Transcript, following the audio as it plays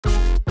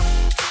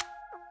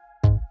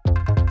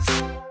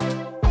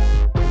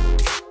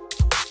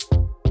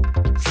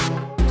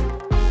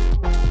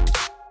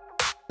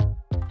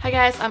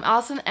Hi guys, I'm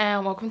Alison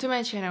and welcome to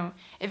my channel.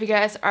 If you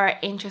guys are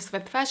interested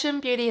with fashion,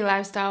 beauty,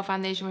 lifestyle,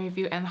 foundation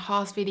review and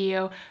hauls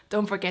video,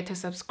 don't forget to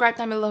subscribe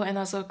down below and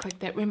also click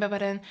that ring bell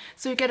button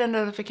so you get a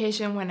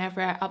notification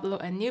whenever I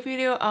upload a new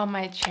video on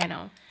my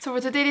channel. So for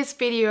today's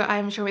video,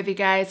 I'm sharing with you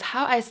guys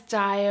how I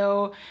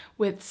style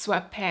with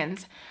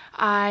sweatpants.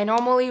 I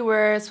normally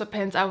wear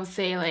sweatpants, I would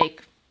say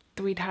like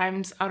 3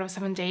 times out of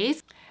 7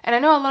 days. And I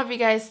know a lot of you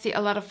guys see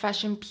a lot of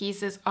fashion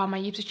pieces on my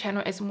YouTube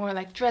channel. It's more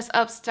like dress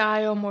up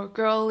style, more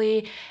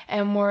girly,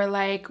 and more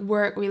like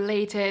work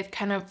related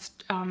kind of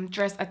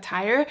dress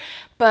attire.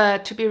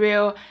 But to be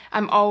real,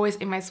 I'm always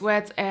in my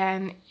sweats,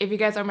 and if you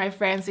guys are my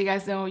friends, you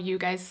guys know you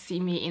guys see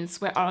me in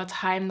sweat all the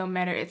time. No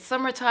matter it's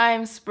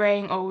summertime,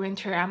 spring or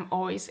winter, I'm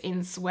always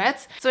in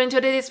sweats. So in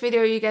today's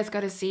video, you guys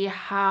got to see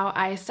how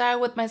I style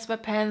with my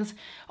sweatpants,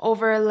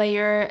 over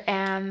layer,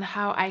 and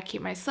how I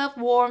keep myself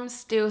warm,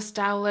 still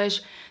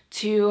stylish,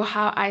 to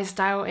how I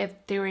style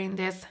it during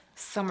this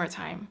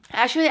summertime.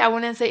 Actually, I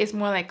wouldn't say it's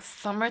more like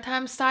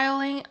summertime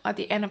styling at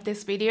the end of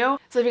this video.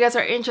 So if you guys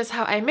are interested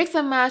how I mix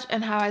and match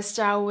and how I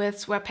style with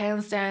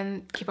sweatpants,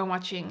 then keep on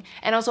watching.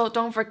 And also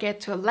don't forget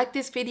to like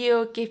this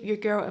video, give your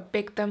girl a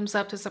big thumbs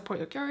up to support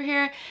your girl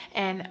here,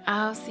 and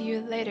I'll see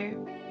you later.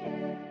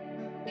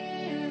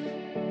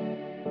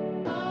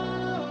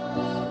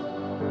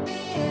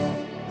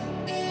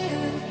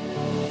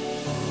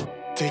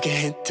 Take a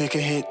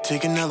hit,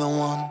 take another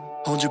one.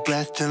 Hold your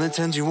breath till it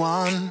turns you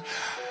on.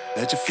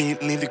 Let your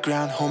feet leave the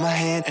ground, hold my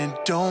hand and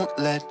don't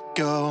let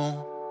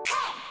go.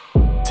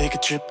 Take a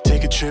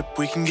trip,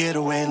 we can get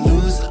away.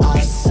 Lose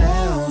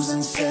ourselves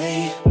and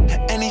say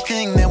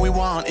anything that we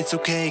want, it's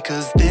okay,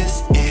 cause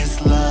this is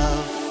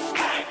love.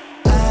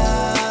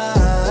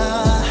 I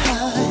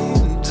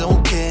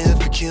don't care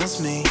if it kills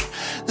me.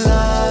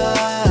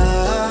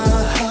 Love's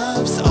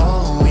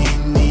all we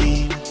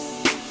need.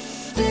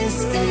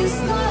 This is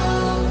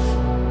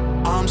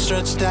love. Arms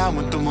stretched out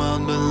with the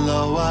world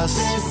below us.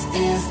 This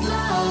is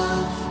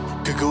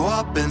love. Could go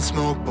up in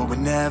smoke, but we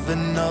never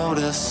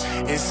notice.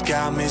 It's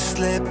got me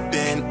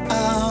slipping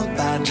up.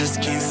 I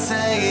just can't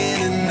say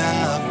it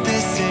enough.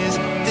 This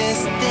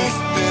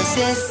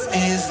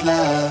is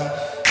love.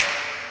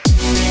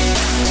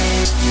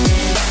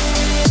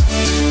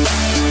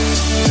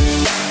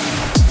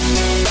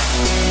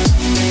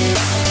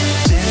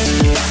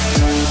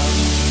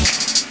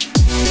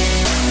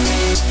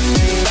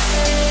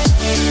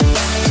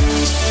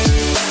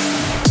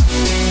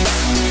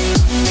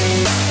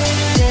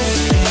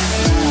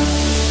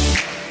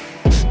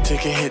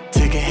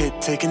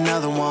 Take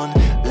another one.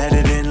 Let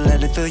it in,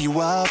 let it fill you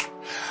up.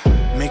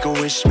 Make a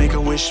wish,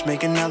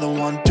 make another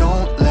one.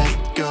 Don't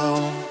let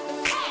go.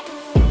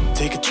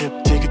 Take a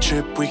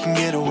trip, we can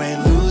get away.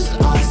 Lose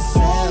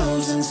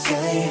ourselves and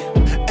say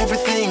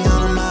everything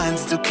on our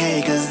minds, it's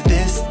okay, cause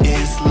this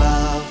is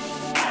love.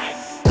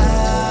 I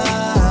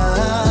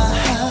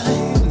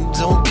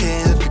don't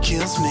care if it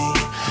kills me.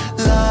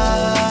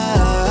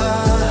 Love's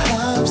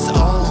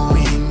all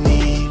we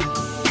need.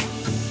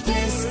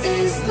 This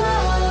is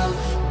love.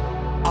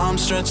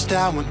 Arms stretched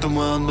out with the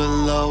world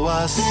below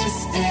us.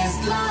 This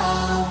is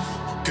love.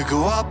 Could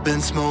go up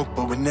in smoke,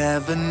 but we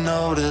never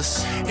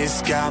notice.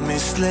 It's got me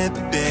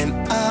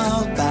slipping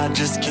up. I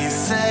just can't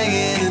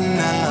say it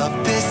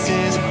enough. This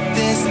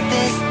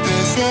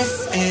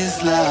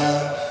is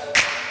love.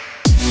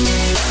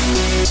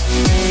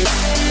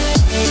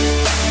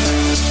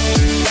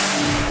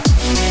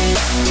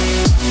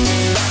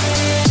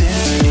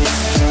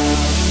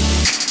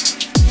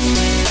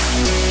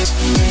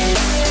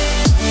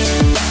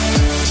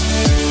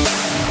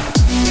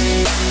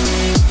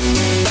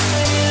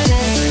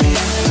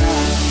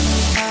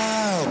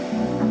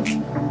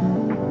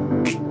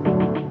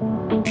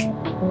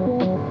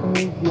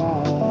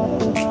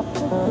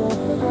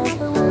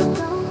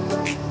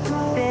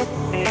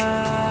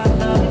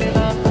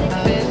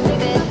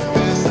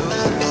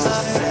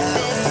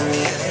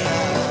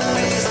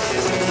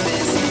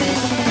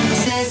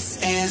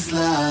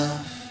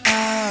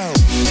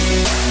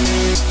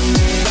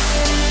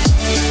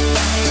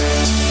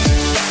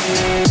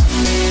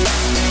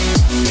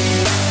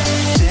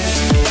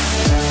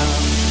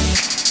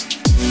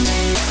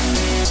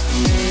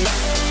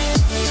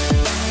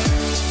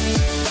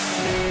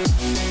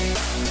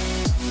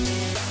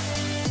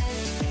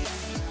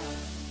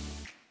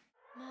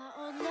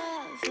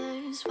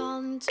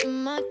 To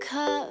my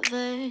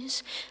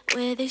covers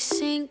where they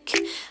sink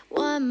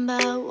one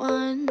by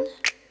one.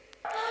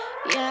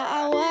 Yeah,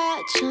 I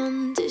watch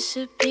them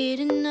disappear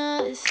to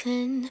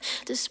nothing,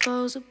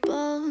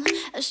 disposable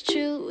as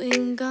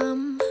chewing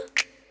gum.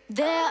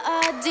 There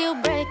are deal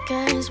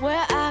breakers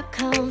where I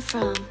come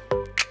from.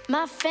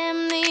 My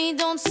family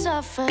don't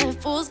suffer,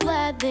 fools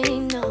glad they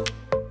know.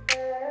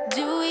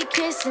 Do we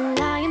kiss and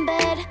lie in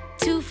bed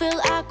to fill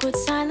awkward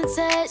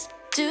silences?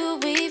 Do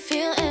we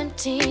feel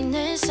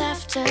emptiness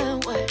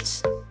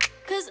afterwards?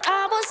 Cause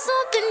I want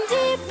something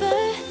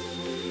deeper.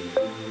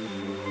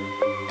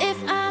 If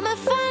I'ma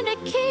find a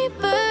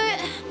keeper,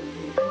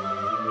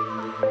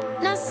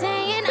 not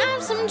saying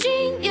I'm some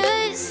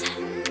genius,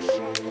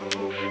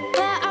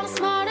 but I'm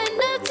smart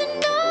enough to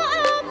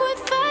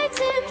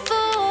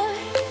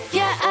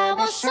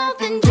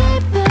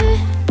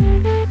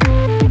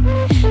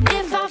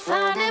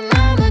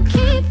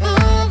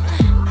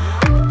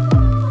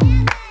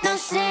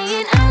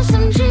saying I'm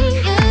some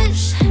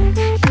genius,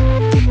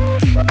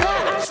 but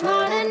I'm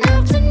smart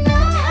enough to know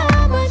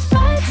I'm worth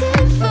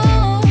fighting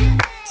for.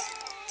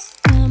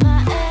 Well,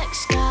 my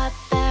ex got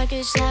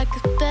baggage like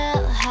a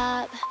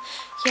bellhop.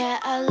 Yeah,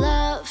 I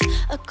love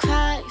a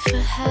cry for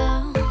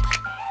help,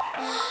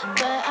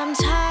 but I'm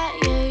tired